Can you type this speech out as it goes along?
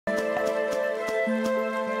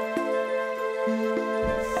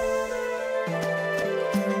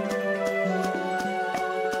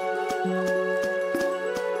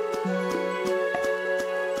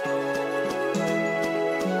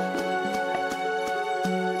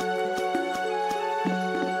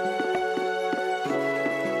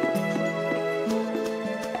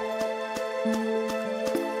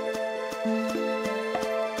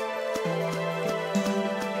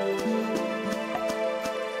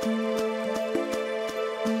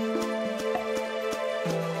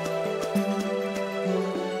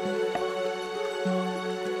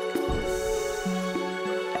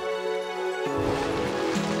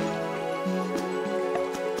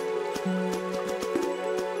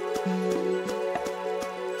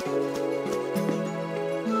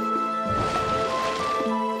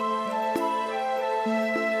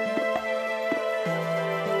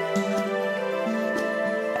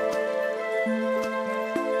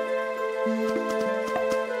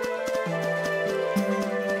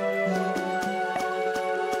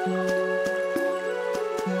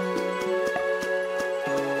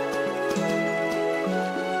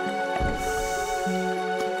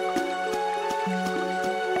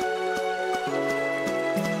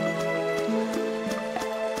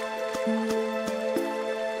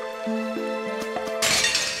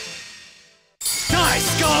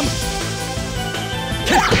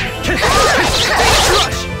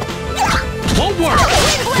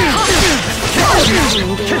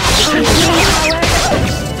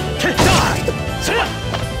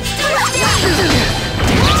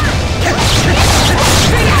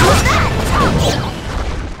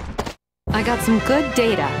I got some good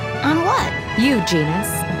data. On what? You, Genus.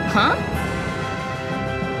 Huh?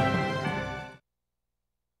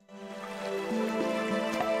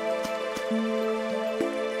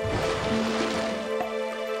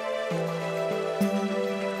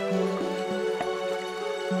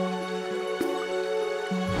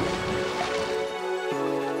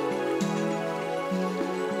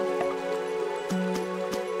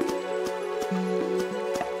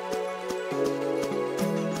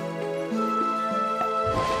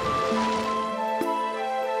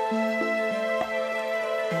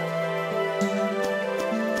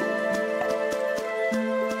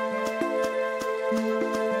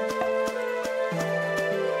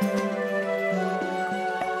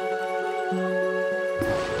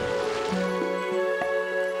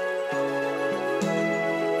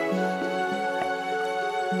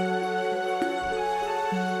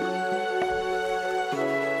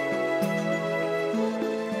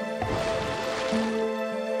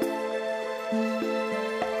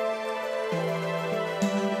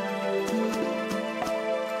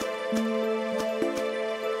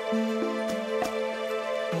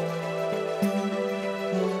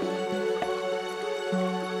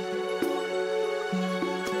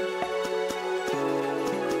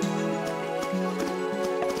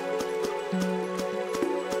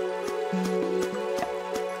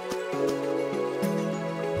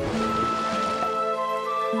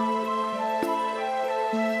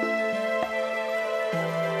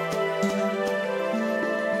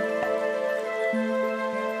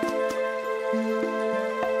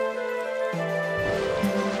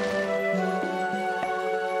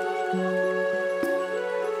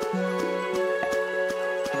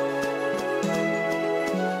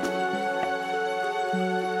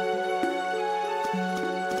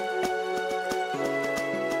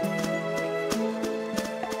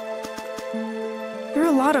 There are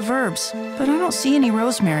a lot of herbs, but I don't see any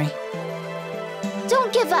rosemary.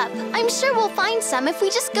 Don't give up. I'm sure we'll find some if we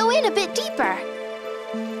just go in a bit deeper.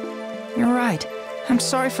 You're right. I'm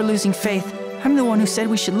sorry for losing faith. I'm the one who said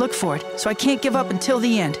we should look for it, so I can't give up until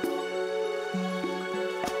the end.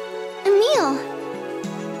 Emil.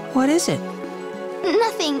 What is it?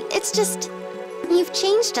 Nothing. It's just... you've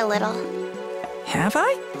changed a little. Have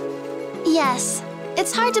I? Yes.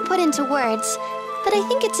 It's hard to put into words, but I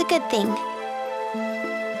think it's a good thing.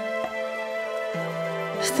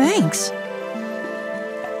 Thanks.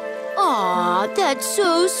 Aw, that's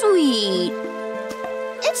so sweet.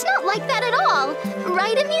 It's not like that at all.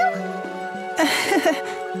 Right, Emil?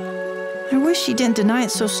 I wish she didn't deny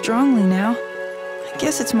it so strongly now. I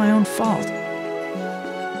guess it's my own fault.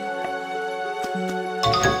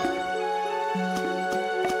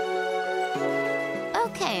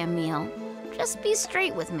 Okay, Emil. Just be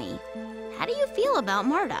straight with me. How do you feel about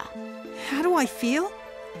Marta? How do I feel?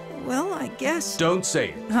 Well, I guess... Don't say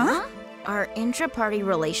it. Huh? Are intra-party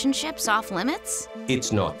relationships off limits?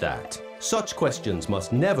 It's not that. Such questions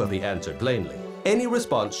must never be answered plainly. Any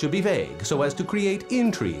response should be vague so as to create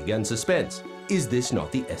intrigue and suspense. Is this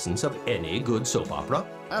not the essence of any good soap opera?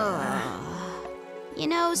 You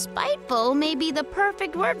know, spiteful may be the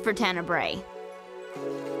perfect word for Tenebrae.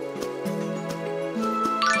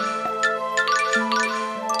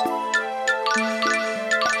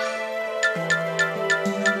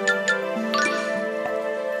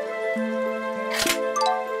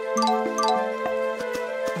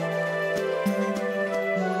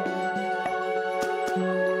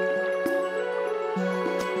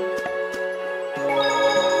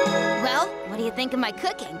 Think of my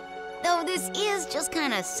cooking. Though this is just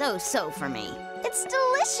kind of so-so for me. It's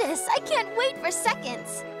delicious. I can't wait for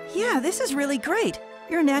seconds. Yeah, this is really great.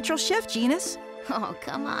 You're a natural chef, Genus. Oh,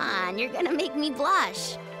 come on. You're gonna make me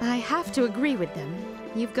blush. I have to agree with them.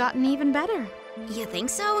 You've gotten even better. You think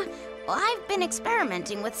so? Well, I've been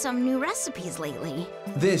experimenting with some new recipes lately.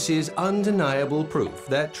 This is undeniable proof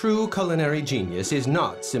that true culinary genius is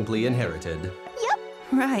not simply inherited. Yep.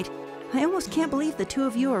 Right. I almost can't believe the two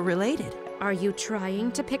of you are related. Are you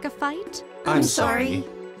trying to pick a fight? I'm sorry.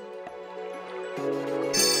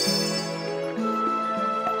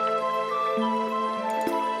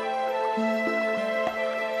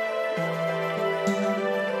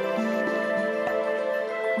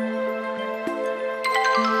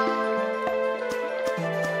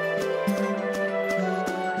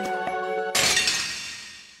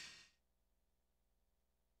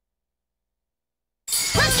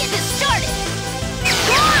 Let's get this started.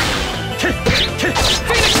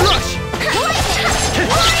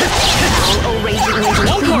 All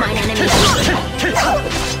raging,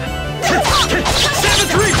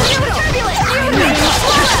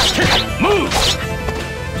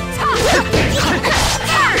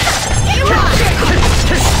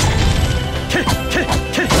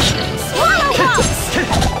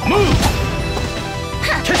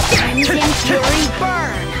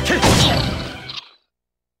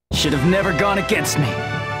 should have never gone against me.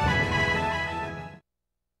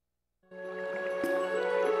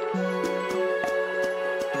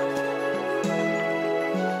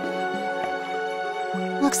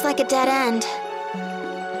 Looks like a dead end.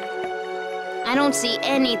 I don't see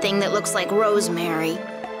anything that looks like rosemary.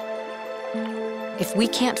 If we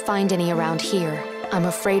can't find any around here, I'm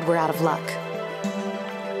afraid we're out of luck.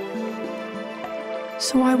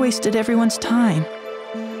 So I wasted everyone's time.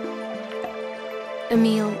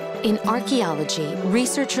 Emile, in archaeology,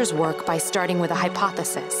 researchers work by starting with a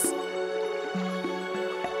hypothesis.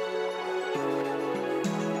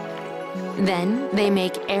 Then, they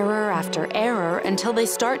make error after error until they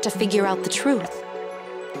start to figure out the truth.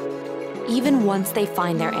 Even once they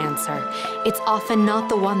find their answer, it's often not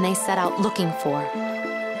the one they set out looking for.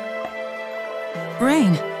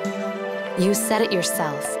 Rain. You said it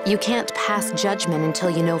yourself. You can't pass judgment until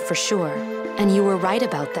you know for sure. And you were right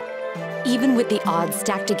about that. Even with the odds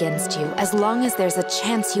stacked against you, as long as there's a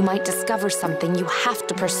chance you might discover something, you have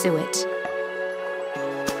to pursue it.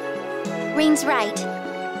 Rain's right.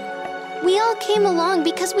 We all came along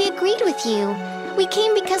because we agreed with you. We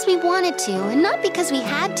came because we wanted to, and not because we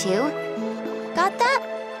had to. Got that?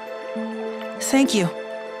 Thank you.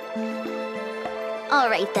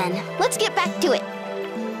 All right then, let's get back to it.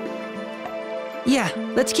 Yeah,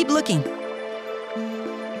 let's keep looking.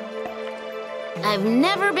 I've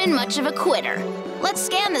never been much of a quitter. Let's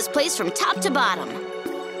scan this place from top to bottom.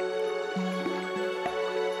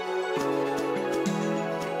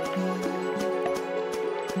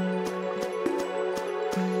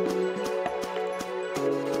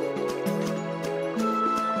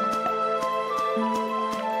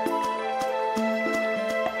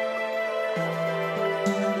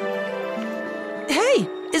 Hey,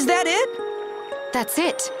 is that it? That's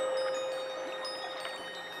it.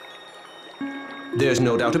 There's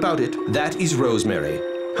no doubt about it, that is rosemary.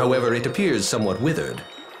 However, it appears somewhat withered.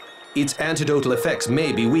 Its antidotal effects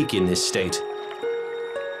may be weak in this state.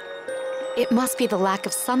 It must be the lack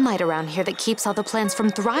of sunlight around here that keeps all the plants from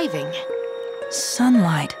thriving.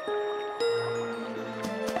 Sunlight.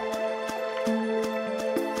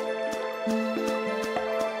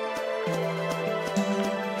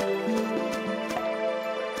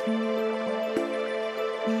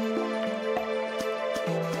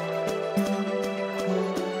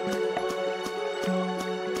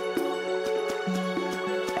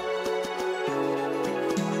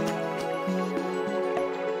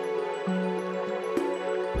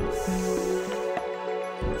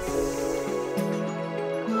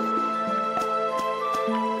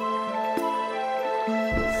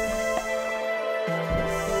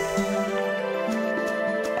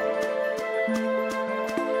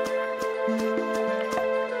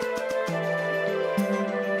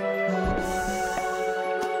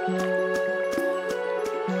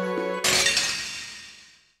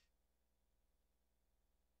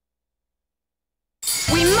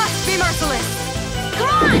 We must be merciless! Come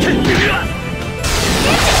on!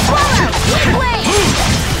 Swallow! Blade!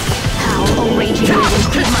 How, O raging wind,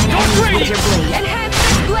 include mine enemies with your blade. Enhance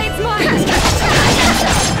this blade's might!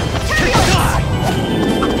 Turbulence!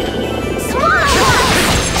 Swallow!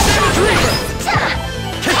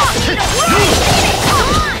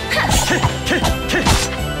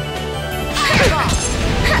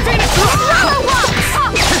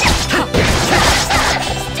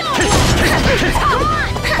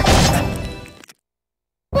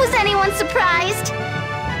 Was anyone surprised?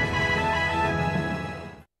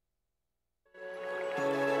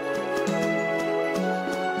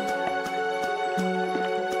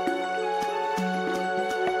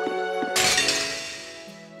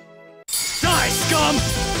 Die, scum!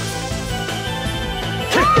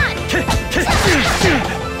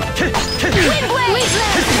 Wind blade!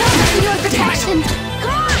 Your protection!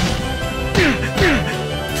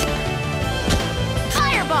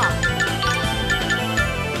 Fireball!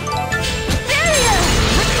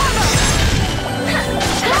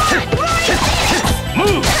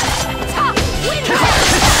 Move! Wind blade!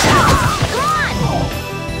 Come on!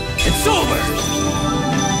 It's over!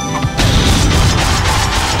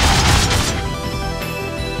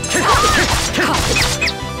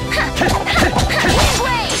 Wind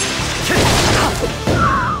blade!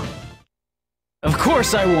 Of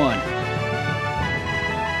course I won!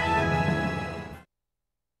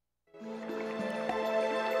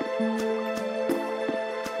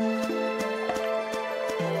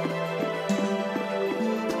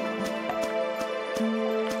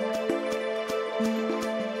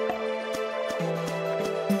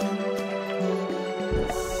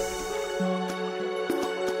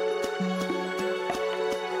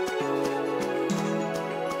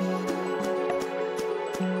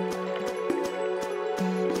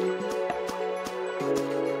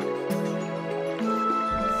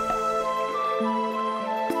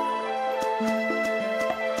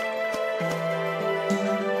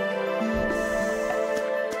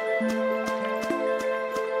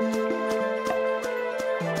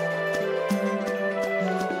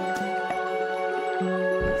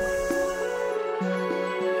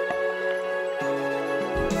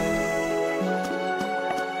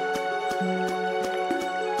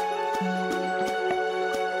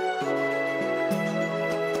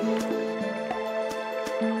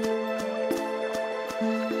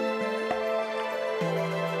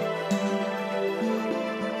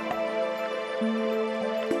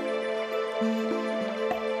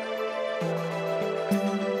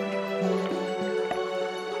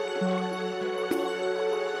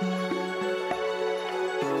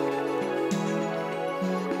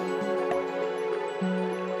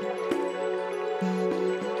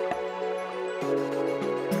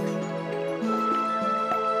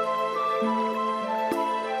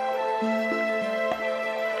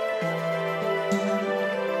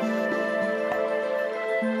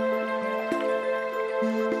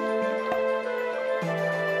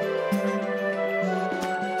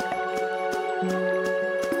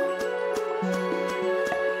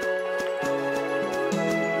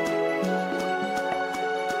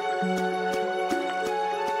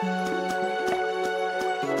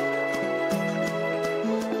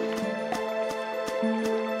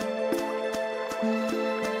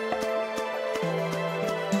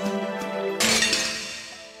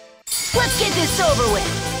 Let's get this over with.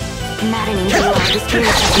 Maddening gale of the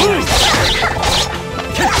spirits of the earth.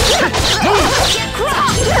 Get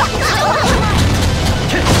crossed!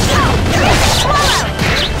 Swallow!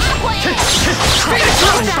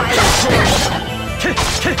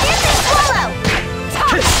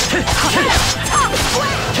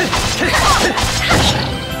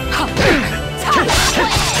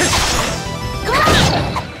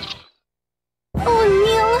 Oh,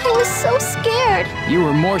 Neil, I was so scared. You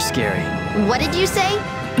were more scary. What did you say?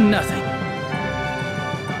 Nothing.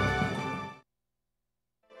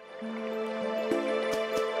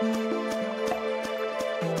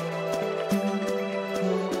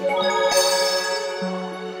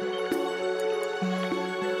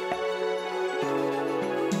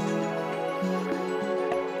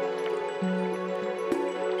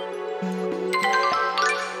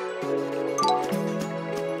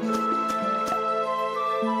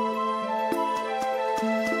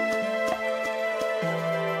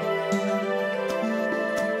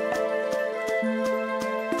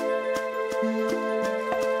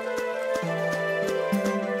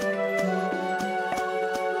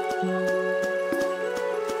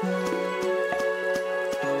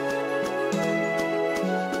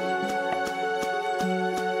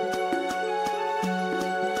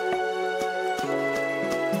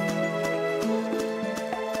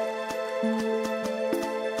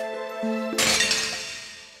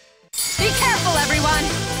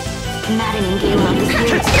 Maddening gale of the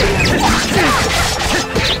spirits of the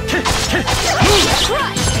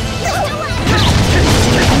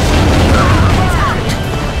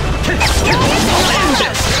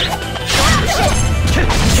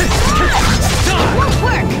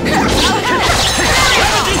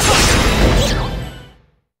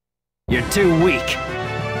You're too weak.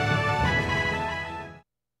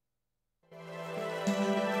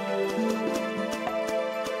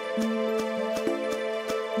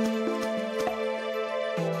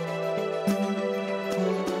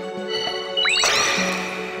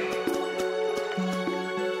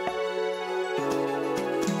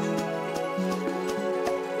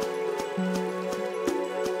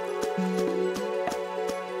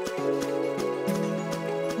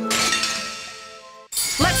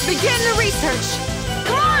 Begin the research!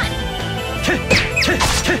 Come on!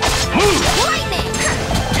 Lightning!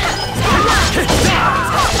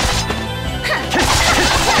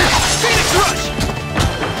 Phoenix Rush!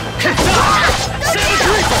 Savage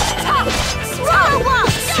Reaper! Swallow Wall!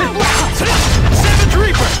 Savage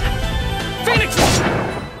Reaper! Phoenix!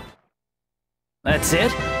 That's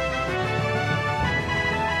it?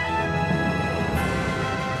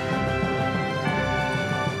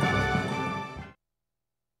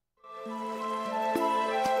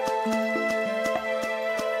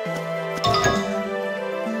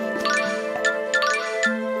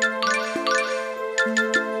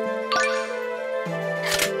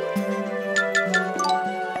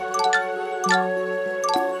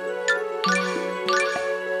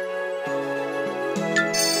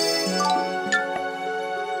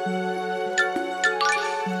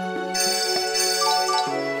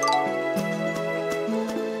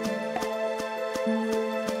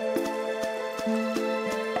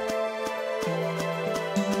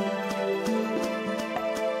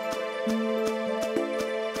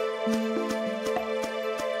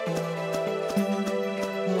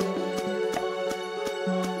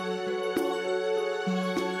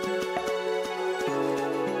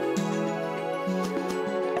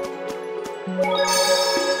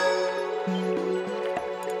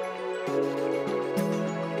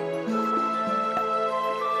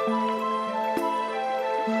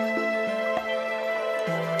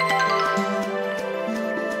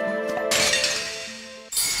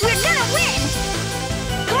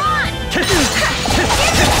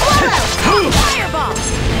 Fireball!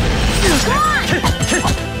 Come on!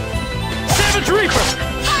 Savage Reaper!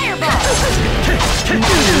 Fireball!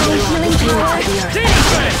 healing power of the earth. Demon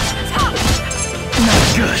Fang! Not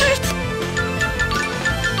good.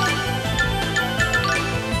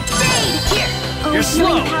 Fade! Here! You're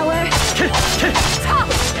slow! Power.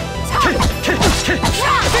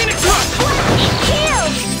 Phoenix Rush! Heal!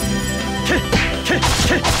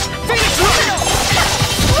 Phoenix Rush!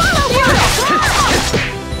 Swallow World! Stone Blast!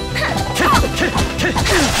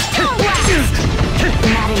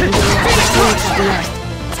 Maddening gale of the spirits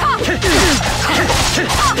of the earth.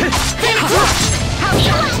 Phoenix Rush! House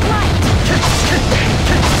of Light!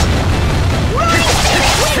 Roaring Phoenix!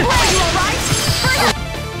 Wind Blade, you alright?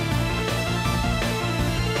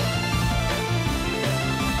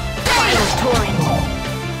 Fire torrent.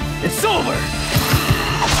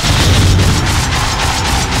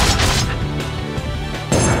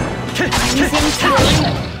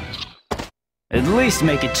 At least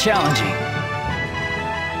make it challenging.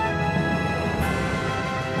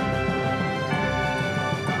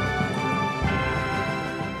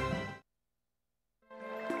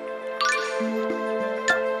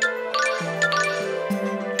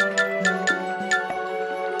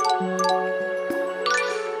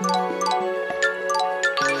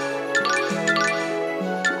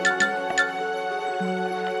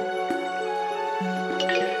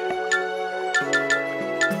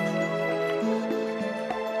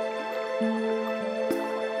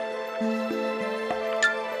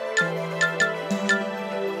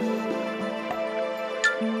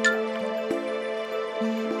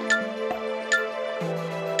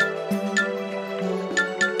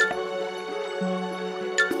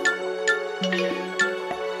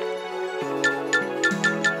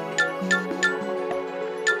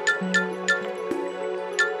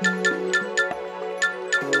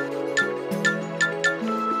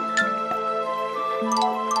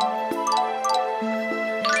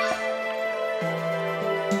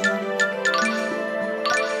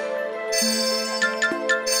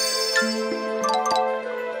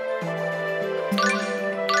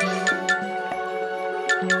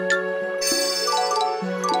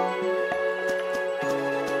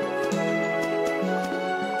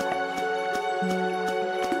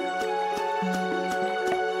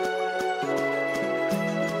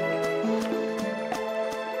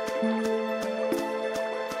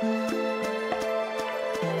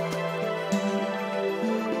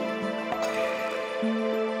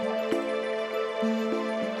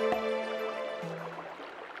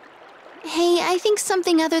 Hey, I think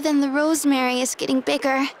something other than the rosemary is getting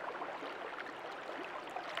bigger.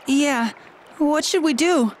 Yeah, what should we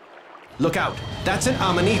do? Look out! That's an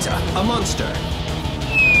Amanita, a monster!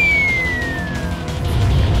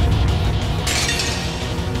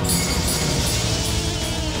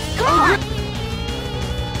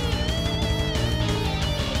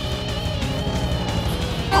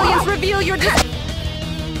 Aliens, reveal your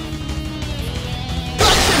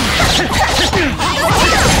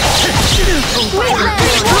Wait,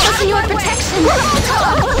 in your protection!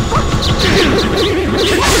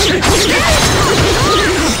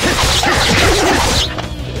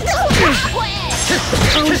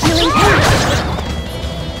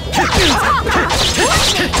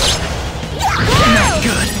 Not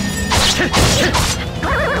good.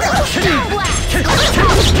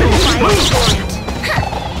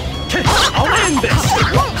 I'll end this!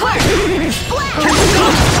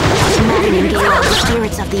 The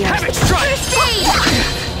spirits of the Have earth. it strike!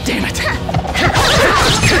 Damn it.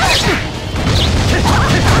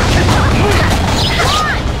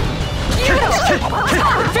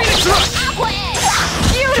 Phoenix Rush!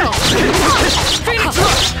 Phoenix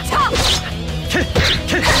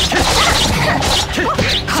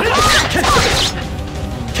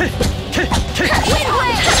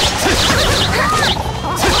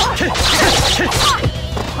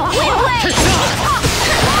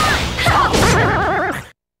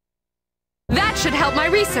That should help my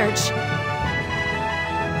research.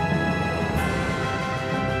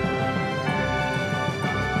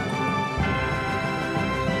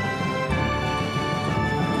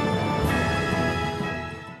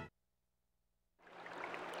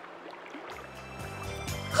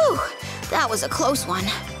 Whew, that was a close one.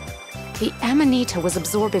 The Amanita was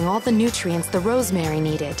absorbing all the nutrients the rosemary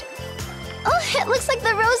needed. Oh, it looks like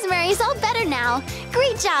the rosemary is all better now.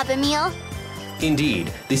 Great job, Emil.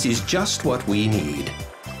 Indeed, this is just what we need.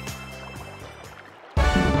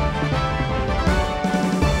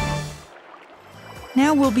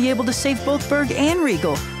 Now we'll be able to save both Berg and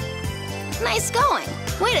Regal. Nice going.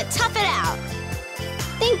 Way to tough it out.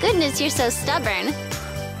 Thank goodness you're so stubborn.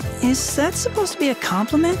 Is that supposed to be a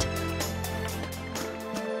compliment?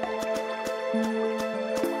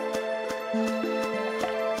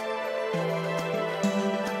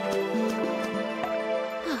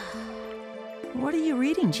 What are you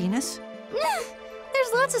reading, Genus?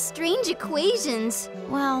 There's lots of strange equations.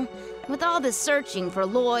 Well, with all this searching for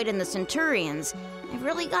Lloyd and the Centurions, I've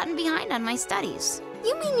really gotten behind on my studies.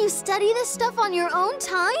 You mean you study this stuff on your own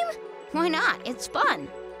time? Why not? It's fun.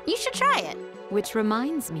 You should try it. Which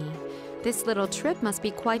reminds me, this little trip must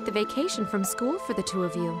be quite the vacation from school for the two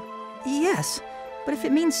of you. Yes, but if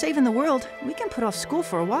it means saving the world, we can put off school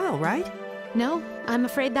for a while, right? No, I'm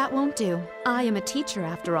afraid that won't do. I am a teacher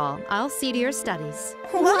after all. I'll see to your studies.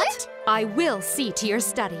 What? I will see to your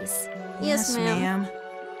studies. Yes, ma'am.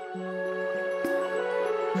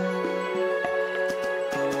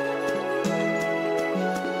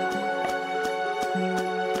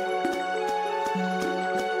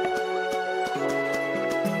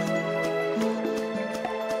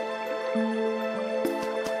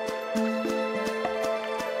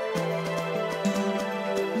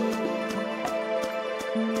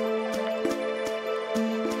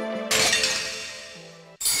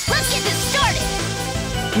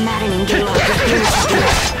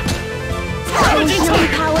 Healing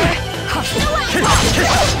power.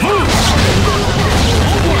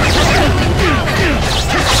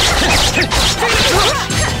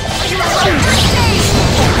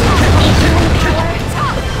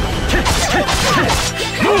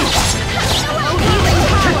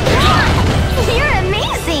 You're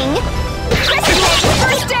amazing!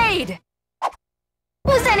 First aid!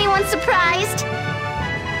 Was anyone surprised?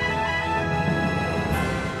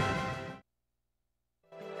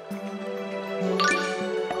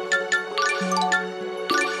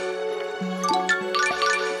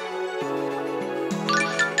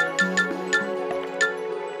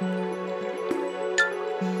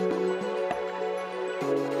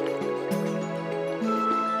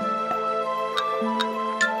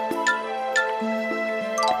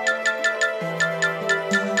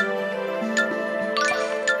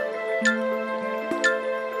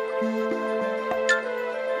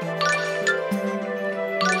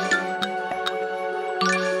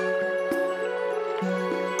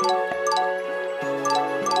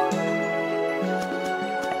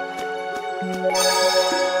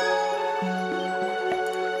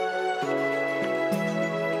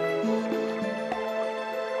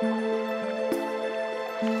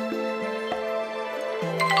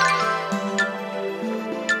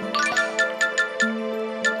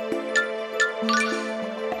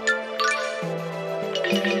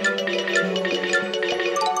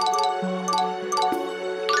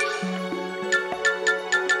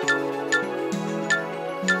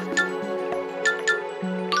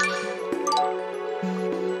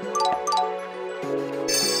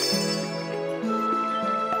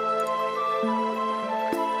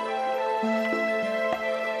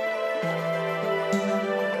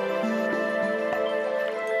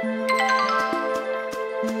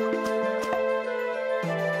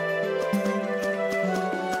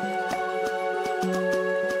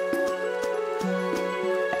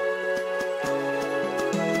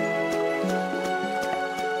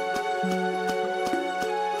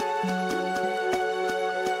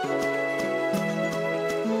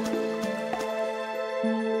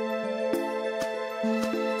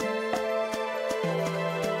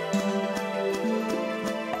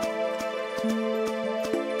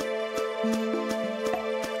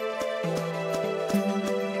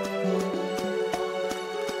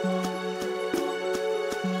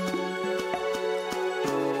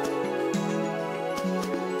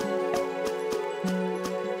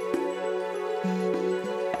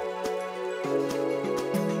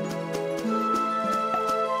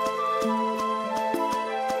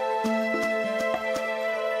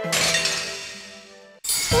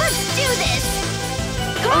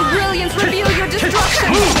 Reveal your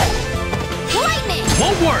destruction! Lightning!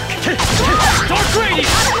 Won't work! Dark Radiance!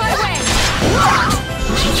 Out of my way!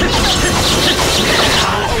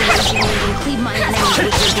 Always you even cleave my enemies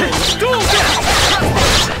with your blade. Duel Death!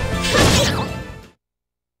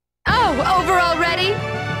 Oh, over already?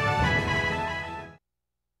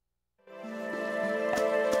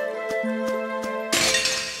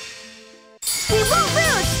 We won't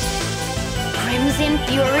lose! Crimson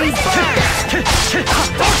Fury Burn!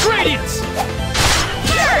 Dark Radiance!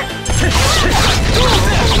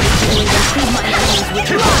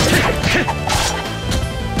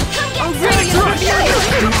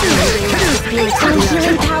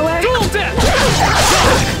 Healing power! Duel Death!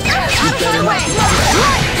 Out of my way!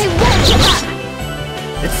 I won't give up!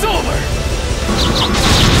 It's over!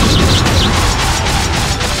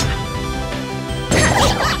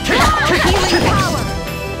 Healing power!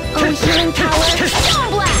 Oh, healing power!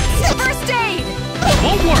 Stone blast! First aid!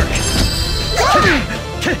 Won't work!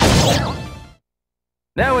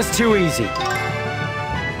 That was too easy.